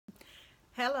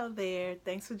Hello there.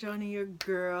 Thanks for joining your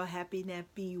girl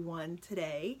HappyNappy1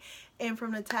 today. And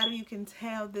from the title you can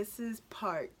tell this is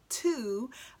part 2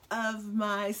 of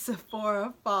my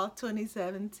Sephora Fall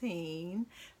 2017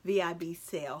 VIB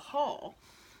sale haul.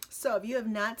 So if you have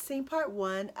not seen part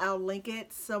 1, I'll link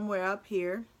it somewhere up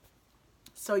here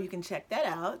so you can check that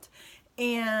out.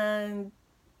 And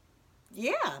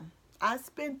yeah, I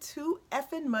spent too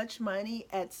effing much money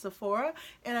at Sephora,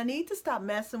 and I need to stop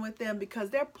messing with them because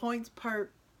their points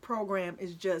per program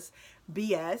is just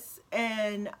BS.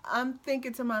 And I'm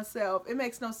thinking to myself, it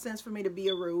makes no sense for me to be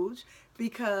a Rouge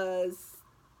because,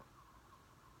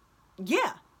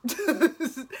 yeah,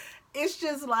 it's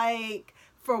just like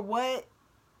for what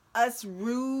us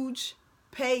Rouge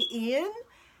pay in,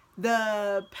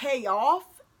 the payoff,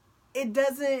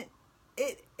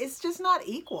 it's just not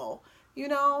equal, you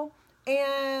know.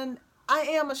 And I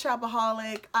am a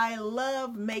shopaholic. I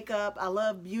love makeup. I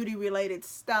love beauty related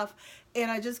stuff,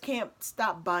 and I just can't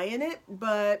stop buying it.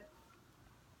 But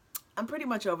I'm pretty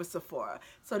much over Sephora,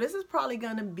 so this is probably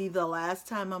gonna be the last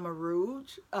time I'm a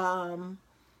Rouge.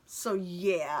 So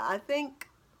yeah, I think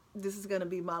this is gonna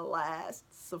be my last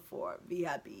Sephora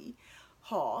VIB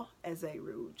haul as a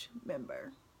Rouge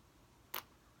member.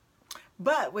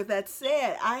 But with that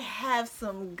said, I have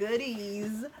some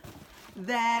goodies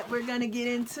that we're gonna get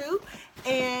into,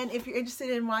 and if you're interested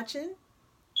in watching,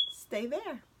 stay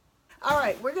there. All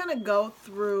right, we're gonna go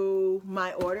through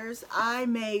my orders. I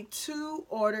made 2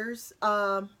 orders,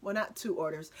 well, not 2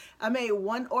 orders. I made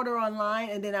 1 order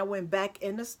online and then I went back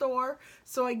in the store.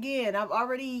 So again, I've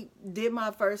already did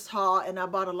my first haul and I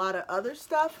bought a lot of other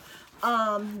stuff.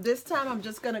 This time I'm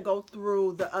just gonna go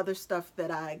through the other stuff that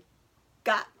I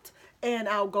got, and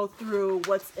I'll go through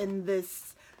what's in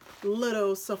this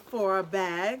little Sephora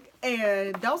bag.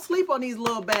 And don't sleep on these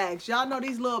little bags. Y'all know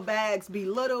these little bags be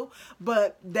little,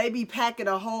 but they be packing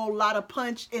a whole lot of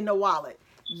punch in the wallet.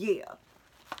 Yeah.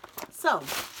 So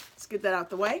let's get that out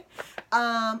the way.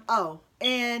 Oh,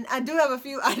 and I do have a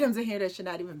few items in here that should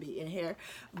not even be in here,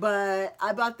 but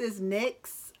I bought this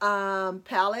NYX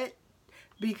palette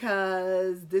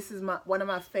because this is one of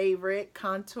my favorite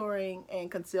contouring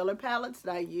and concealer palettes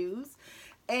that I use,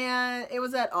 and it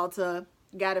was at Ulta.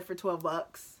 Got it for 12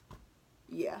 bucks.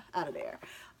 Yeah, out of there.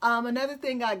 Another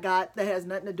thing I got that has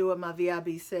nothing to do with my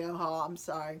VIB sale haul, I'm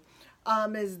sorry,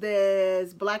 is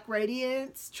this Black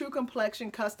Radiance True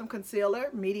Complexion Custom Concealer,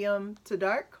 medium to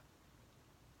dark.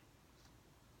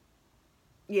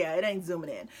 Yeah, it ain't zooming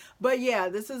in. But yeah,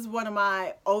 this is one of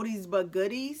my oldies but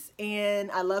goodies, and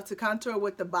I love to contour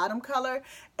with the bottom color,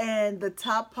 and the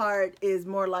top part is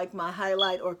more like my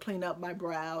highlight or clean up my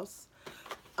brows.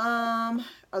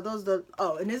 Are those the,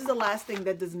 oh, and this is the last thing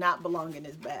that does not belong in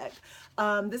this bag.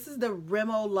 This is the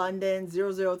Rimmel London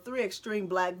 003 Extreme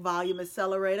Black Volume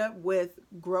Accelerator with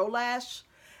Grow Lash.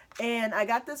 And I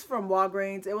got this from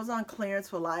Walgreens. It was on clearance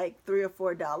for like $3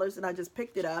 or $4, and I just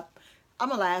picked it up.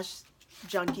 I'm a lash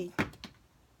junkie.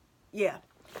 Yeah.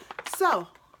 So,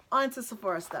 on to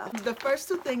Sephora stuff. The first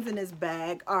 2 things in this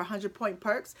bag are 100-point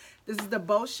perks. This is the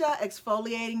Boscia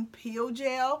Exfoliating Peel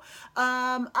Gel.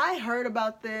 I heard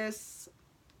about this.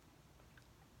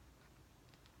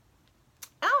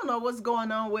 I don't know what's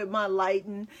going on with my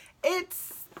lighting.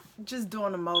 It's just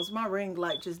doing the most. My ring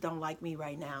light just don't like me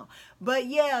right now. But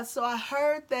yeah, so I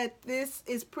heard that this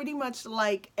is pretty much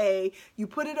like you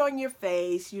put it on your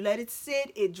face, you let it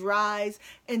sit, it dries,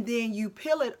 and then you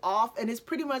peel it off, and it's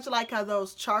pretty much like how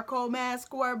those charcoal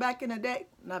masks were back in the day.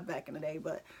 Not back in the day,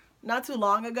 but not too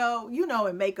long ago. You know,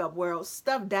 in makeup world,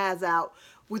 stuff dies out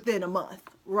within a month.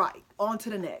 Right, on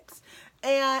to the next.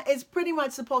 And it's pretty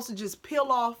much supposed to just peel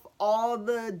off all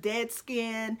the dead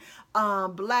skin,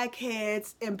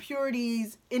 blackheads,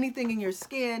 impurities, anything in your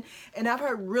skin. And I've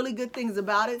heard really good things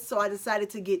about it, so I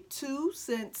decided to get 2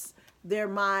 since they're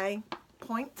my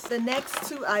points. The next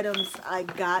 2 items I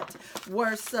got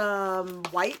were some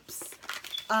wipes,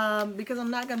 because I'm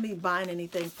not going to be buying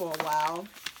anything for a while.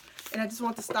 And I just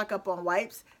want to stock up on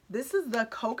wipes. This is the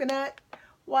coconut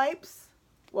wipes.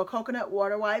 Well, coconut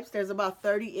water wipes. There's about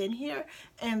 30 in here,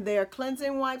 and they're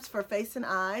cleansing wipes for face and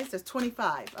eyes. There's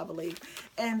 25, I believe.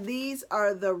 And these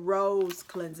are the rose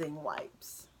cleansing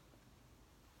wipes.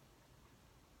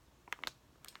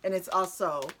 And it's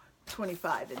also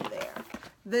 25 in there.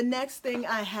 The next thing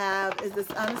I have is this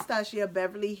Anastasia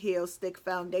Beverly Hills Stick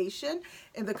Foundation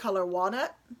in the color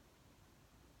Walnut.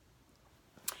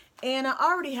 And I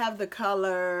already have the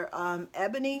color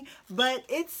Ebony, but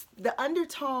the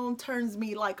undertone turns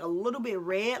me like a little bit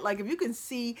red. Like if you can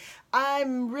see,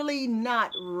 I'm really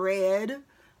not red.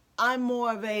 I'm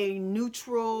more of a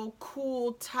neutral,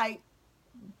 cool type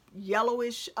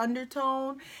yellowish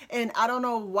undertone, and I don't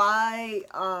know why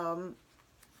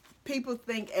people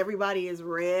think everybody is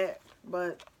red,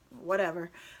 but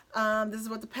whatever. This is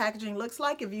what the packaging looks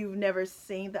like. If you've never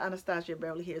seen the Anastasia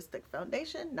Beverly Hills Thick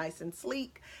Foundation, nice and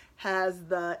sleek, has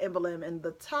the emblem in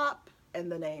the top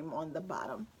and the name on the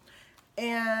bottom.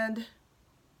 And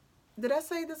did I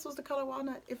say this was the color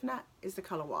walnut? If not, it's the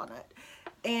color walnut.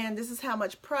 And this is how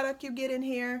much product you get in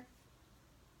here.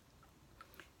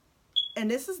 And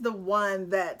this is the one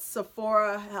that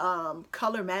Sephora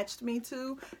color matched me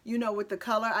to, you know, with the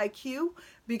color IQ,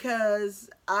 because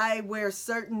I wear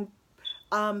certain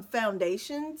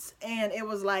foundations, and it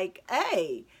was like,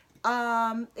 hey,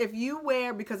 if you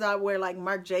wear, because I wear like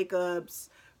Marc Jacobs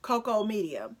Cocoa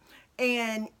Medium,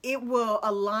 and it will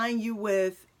align you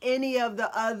with any of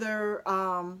the other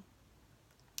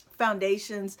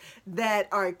foundations that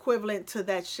are equivalent to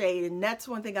that shade. And that's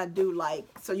one thing I do like.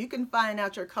 So you can find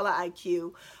out your color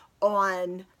IQ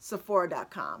on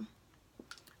Sephora.com.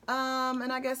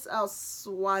 And I guess I'll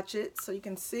swatch it so you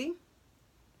can see.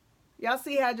 Y'all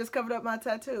see how I just covered up my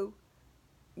tattoo?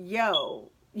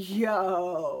 Yo,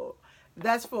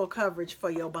 that's full coverage for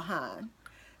your behind.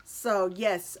 So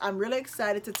yes, I'm really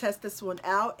excited to test this one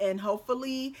out, and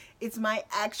hopefully it's my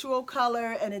actual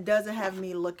color and it doesn't have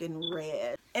me looking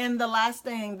red. And the last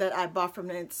thing that I bought from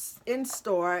its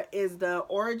in-store is the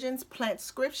Origins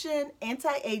Planscription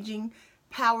Anti-Aging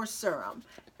Power Serum.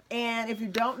 And if you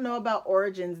don't know about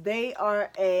Origins, they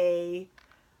are a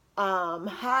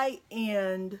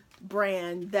high-end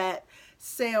brand that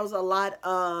sells a lot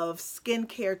of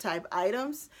skincare type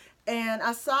items. And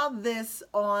I saw this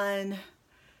on,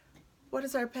 what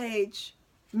is her page?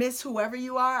 Miss Whoever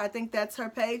You Are, I think that's her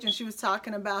page, and she was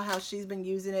talking about how she's been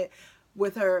using it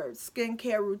with her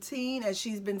skincare routine and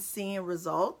she's been seeing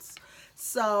results.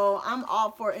 So I'm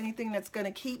all for anything that's going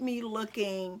to keep me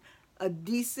looking a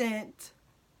decent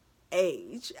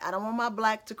age. I don't want my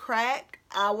black to crack.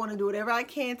 I want to do whatever I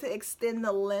can to extend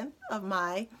the length of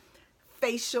my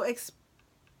facial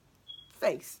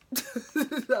face.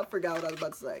 I forgot what I was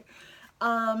about to say.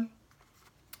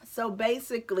 So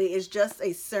basically it's just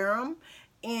a serum,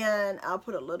 and I'll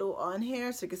put a little on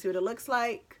here so you can see what it looks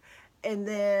like. And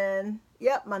then,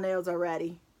 yep, my nails are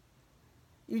ready.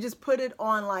 You just put it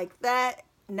on like that,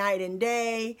 night and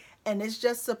day, and it's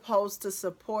just supposed to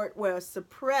support, well,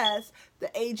 suppress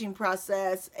the aging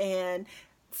process, and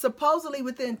supposedly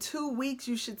within 2 weeks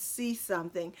you should see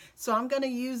something. So I'm going to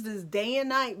use this day and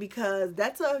night, because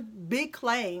that's a big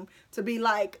claim to be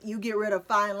like you get rid of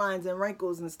fine lines and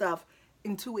wrinkles and stuff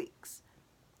in 2 weeks.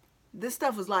 This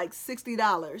stuff was like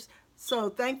 $60. So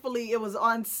thankfully it was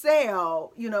on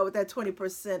sale, you know, with that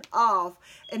 20% off.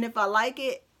 And if I like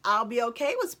it, I'll be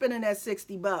okay with spending that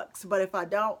 60 bucks. But if I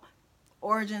don't,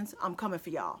 Origins, I'm coming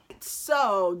for y'all.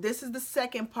 So this is the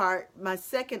second part, my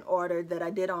second order that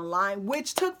I did online,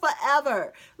 which took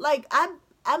forever. Like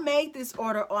I made this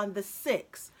order on the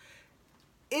 6th.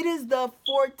 It is the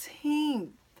 14th.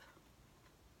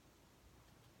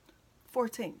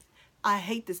 14th. I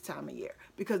hate this time of year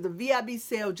because the VIB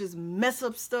sale just mess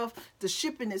up stuff. The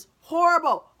shipping is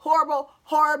horrible, horrible,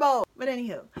 horrible. But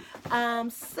anywho,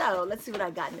 so let's see what I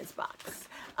got in this box.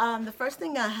 The first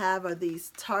thing I have are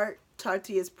these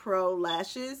Tarte Pro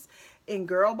lashes in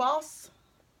Girl Boss.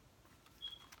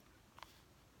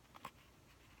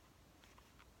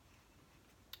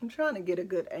 I'm trying to get a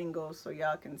good angle so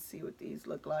y'all can see what these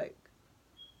look like.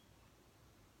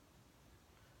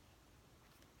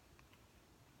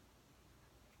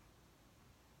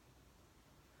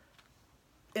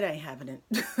 It ain't happening.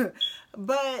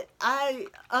 But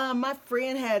my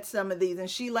friend had some of these and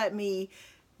she let me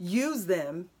use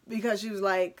them because she was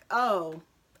like, oh,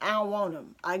 I don't want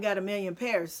them. I got a million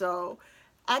pairs. So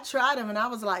I tried them and I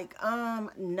was like,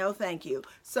 no thank you.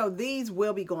 So these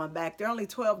will be going back. They're only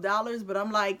 $12, but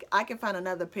I'm like, I can find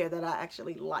another pair that I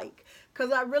actually like.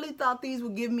 Because I really thought these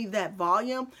would give me that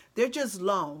volume. They're just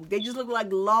long. They just look like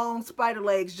long spider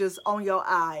legs just on your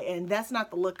eye. And that's not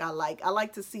the look I like. I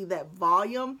like to see that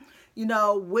volume, you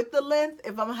know, with the length.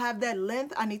 If I'm going to have that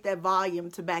length, I need that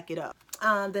volume to back it up.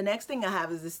 The next thing I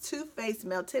have is this Too Faced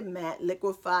Melted Matte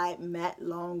Liquified Matte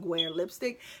Long Wear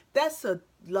Lipstick. That's a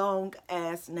long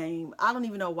ass name. I don't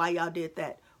even know why y'all did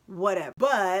that. Whatever.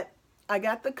 But I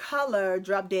got the color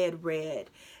Drop Dead Red.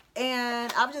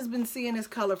 And I've just been seeing this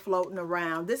color floating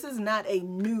around. This is not a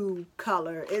new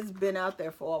color. It's been out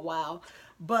there for a while.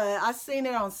 But I seen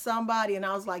it on somebody and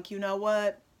I was like, you know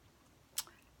what?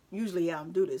 Usually I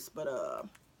don't do this, but oh,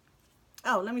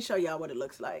 let me show y'all what it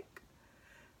looks like.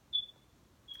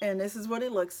 And this is what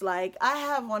it looks like. I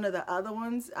have one of the other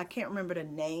ones. I can't remember the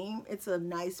name. It's a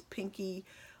nice pinky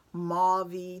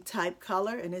mauve-y type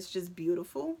color, and it's just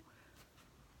beautiful.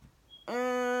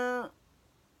 And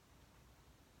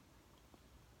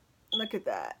look at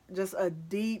that, just a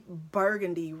deep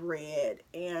burgundy red,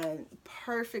 and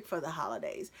perfect for the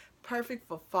holidays, perfect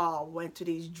for fall, winter,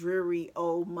 these dreary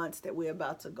old months that we're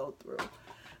about to go through.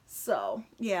 So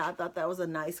yeah, I thought that was a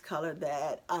nice color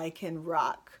that I can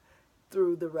rock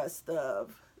through the rest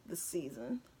of the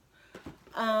season.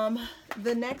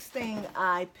 The next thing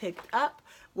I picked up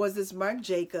was this Marc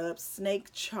Jacobs Snake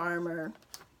Charmer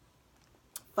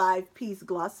 5-piece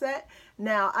gloss set.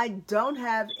 Now, I don't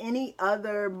have any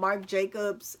other Marc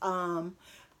Jacobs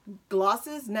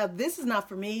glosses. Now, this is not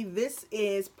for me. This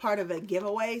is part of a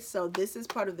giveaway. So this is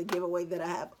part of the giveaway that I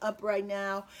have up right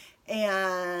now.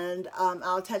 And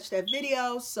I'll attach that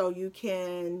video so you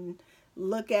can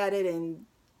look at it, and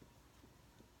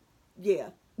yeah.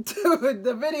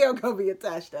 The video gonna be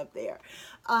attached up there.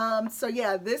 So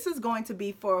yeah, this is going to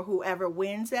be for whoever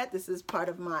wins that. This is part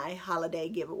of my holiday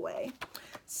giveaway.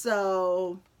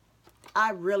 So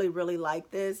I really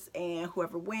like this, and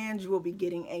whoever wins, you will be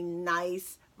getting a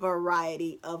nice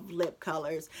variety of lip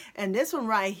colors. And this one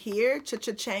right here,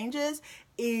 Changes,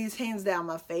 is hands down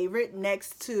my favorite,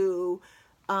 next to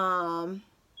whoa,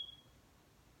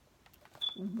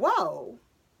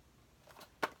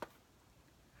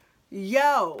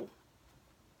 yo,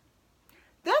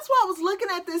 that's why I was looking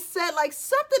at this set like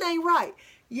something ain't right.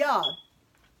 Y'all,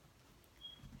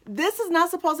 this is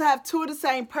not supposed to have two of the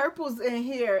same purples in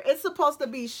here. It's supposed to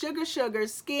be Sugar Sugar,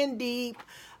 Skin Deep,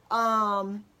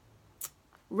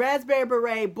 Raspberry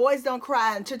Beret, Boys Don't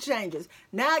Cry, and Changes.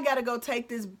 Now I gotta go take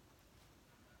this.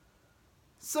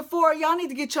 Sephora, y'all need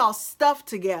to get y'all stuff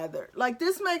together. Like,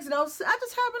 this makes no sense. I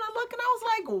just happened to look and I was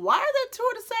like, why are there two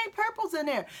of the same purples in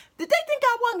there? Did they think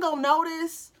I wasn't gonna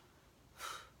notice?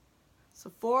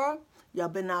 Sephora, y'all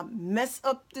better not mess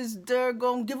up this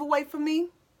doggone giveaway for me.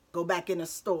 Go back in the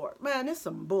store. Man, it's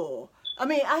some bull. I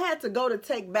mean, I had to go to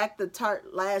take back the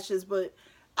Tarte lashes, but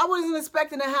I wasn't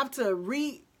expecting to have to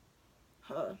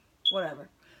whatever.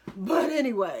 But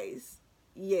anyways,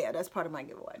 yeah, that's part of my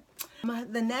giveaway.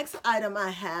 The next item I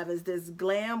have is this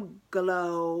Glam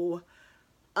Glow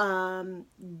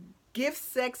Gift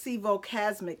Sexy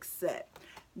Volcasmic set.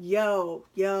 Yo.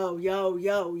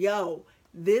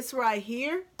 This right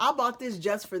here, I bought this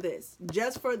just for this.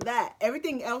 Just for that.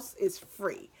 Everything else is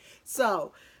free.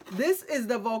 So, this is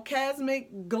the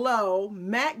Volcasmic Glow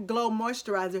Matte Glow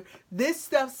Moisturizer. This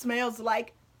stuff smells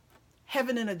like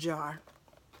heaven in a jar.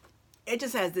 It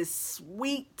just has this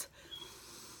sweet,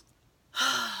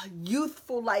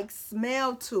 youthful like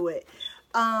smell to it.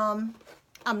 I'm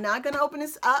not going to open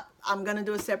this up. I'm going to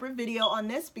do a separate video on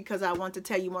this because I want to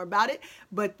tell you more about it.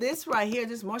 But this right here,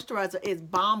 this moisturizer is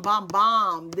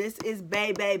bomb. This is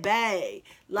bae.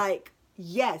 Like,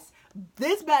 yes,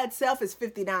 this by itself is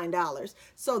 $59.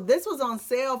 So this was on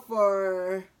sale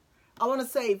for, I want to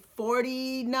say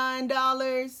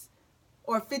 $49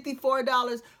 or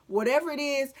 $54. Whatever it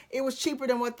is, it was cheaper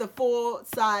than what the full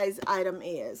size item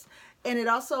is. And it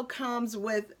also comes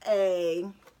with a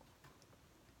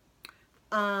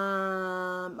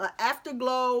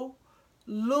Afterglow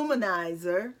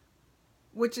Luminizer,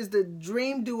 which is the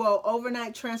Dream Duo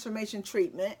Overnight Transformation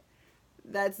Treatment.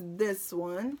 That's this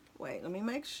one. Wait, let me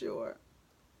make sure.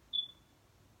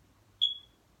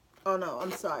 Oh no,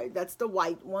 I'm sorry. That's the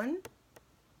white one.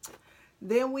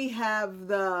 Then we have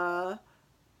the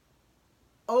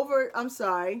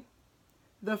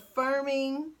the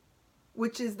firming,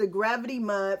 which is the Gravity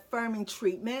Mud Firming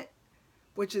Treatment,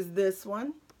 which is this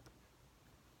one.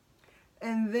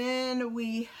 And then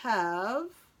we have,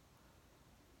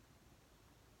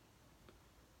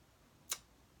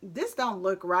 this don't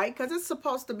look right because it's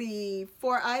supposed to be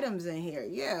 4 items in here.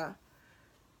 Yeah.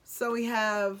 So we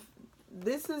have,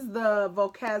 this is the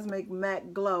Volcasmic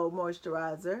Matte Glow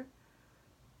Moisturizer.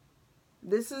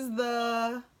 This is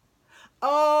the,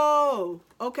 oh,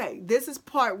 okay. This is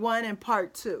part 1 and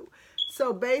part 2.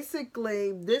 So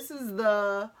basically, this is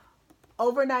the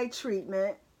overnight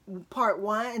treatment part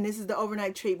 1, and this is the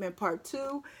overnight treatment part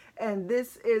 2, and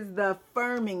this is the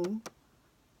firming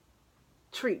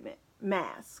treatment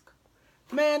mask.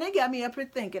 Man, they got me up here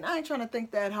thinking. I ain't trying to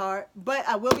think that hard, but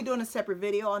I will be doing a separate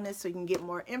video on this so you can get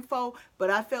more info. But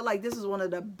I felt like this is one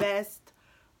of the best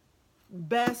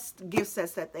gift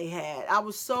sets that they had. I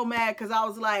was so mad because I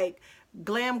was like,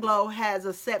 Glam Glow has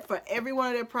a set for every one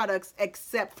of their products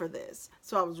except for this.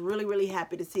 So I was really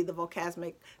happy to see the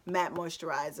Volcasmic Matte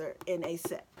Moisturizer in a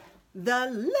set.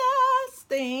 The last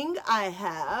thing I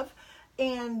have,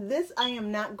 and this I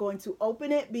am not going to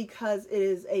open it because it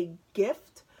is a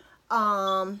gift.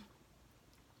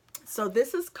 So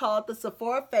this is called the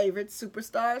Sephora Favorite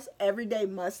Superstars Everyday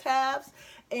Must-Haves,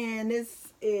 and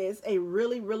this is a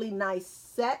really nice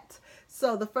set.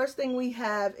 So the first thing we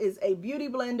have is a beauty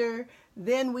blender.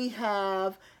 Then we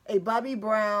have a Bobbi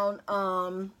Brown,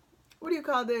 what do you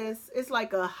call this? It's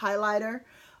like a highlighter.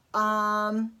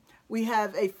 We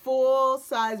have a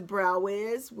full-size Brow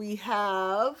Wiz. We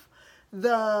have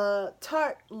the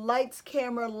Tarte Lights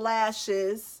Camera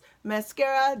Lashes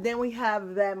mascara. Then we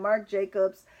have that Marc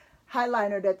Jacobs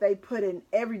highlighter that they put in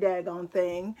every daggone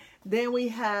thing. Then we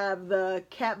have the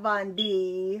Kat Von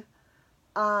D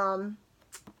Like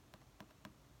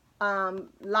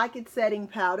It setting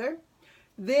powder.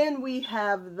 Then we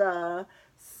have the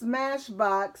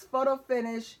Smashbox Photo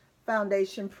Finish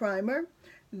Foundation Primer.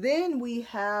 Then we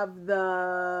have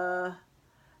the,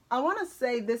 I want to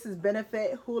say this is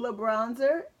Benefit Hoola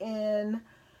Bronzer, and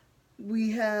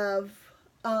we have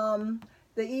the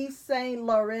Yves Saint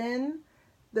Laurent,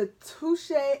 the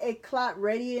Touche Eclat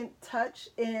Radiant Touch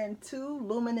in 2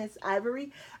 Luminous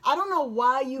Ivory. I don't know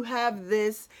why you have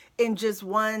this in just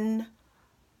one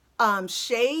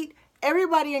shade.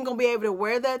 Everybody ain't gonna be able to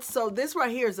wear that, so this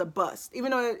right here is a bust.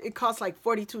 Even though it costs like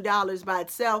 $42 by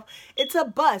itself, it's a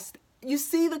bust. You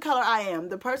see the color I am.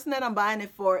 The person that I'm buying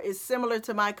it for is similar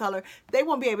to my color. They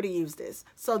won't be able to use this,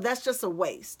 so that's just a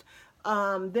waste.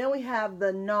 Then we have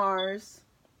the NARS,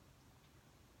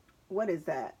 what is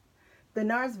that? The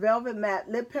NARS Velvet Matte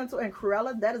Lip Pencil in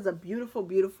Cruella. That is a beautiful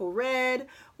red.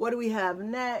 What do we have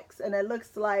next? And it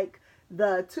looks like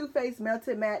the Too Faced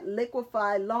Melted Matte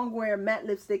Liquified Longwear Matte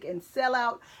Lipstick in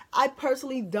Sellout. I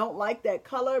personally don't like that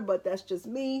color, but that's just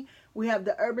me. We have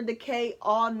the Urban Decay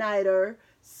All-Nighter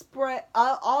Spray,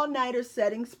 All-Nighter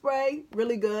Setting Spray.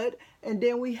 Really good. And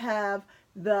then we have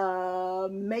the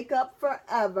Makeup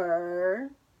Forever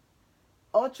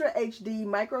Ultra HD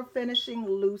Micro Finishing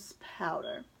Loose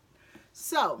Powder.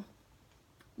 So,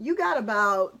 you got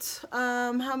about,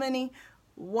 how many?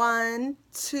 1,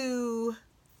 2,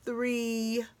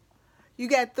 3, you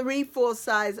got 3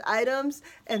 full-size items,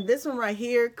 and this one right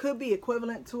here could be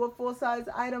equivalent to a full-size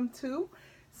item too.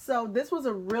 So this was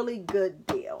a really good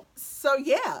deal. So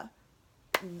yeah,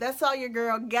 that's all your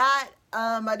girl got.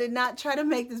 I did not try to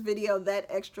make this video that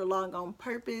extra long on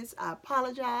purpose. I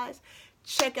apologize.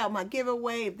 Check out my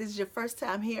giveaway. If this is your first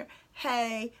time here,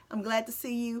 hey, I'm glad to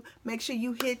see you. Make sure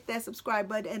you hit that subscribe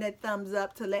button and that thumbs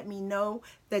up to let me know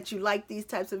that you like these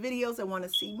types of videos and want to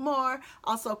see more.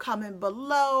 Also, comment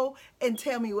below and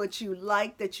tell me what you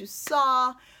like that you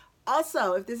saw.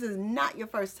 Also, if this is not your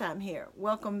first time here,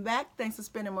 welcome back. Thanks for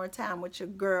spending more time with your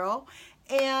girl.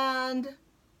 And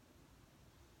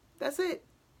that's it.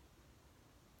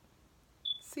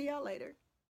 See y'all later.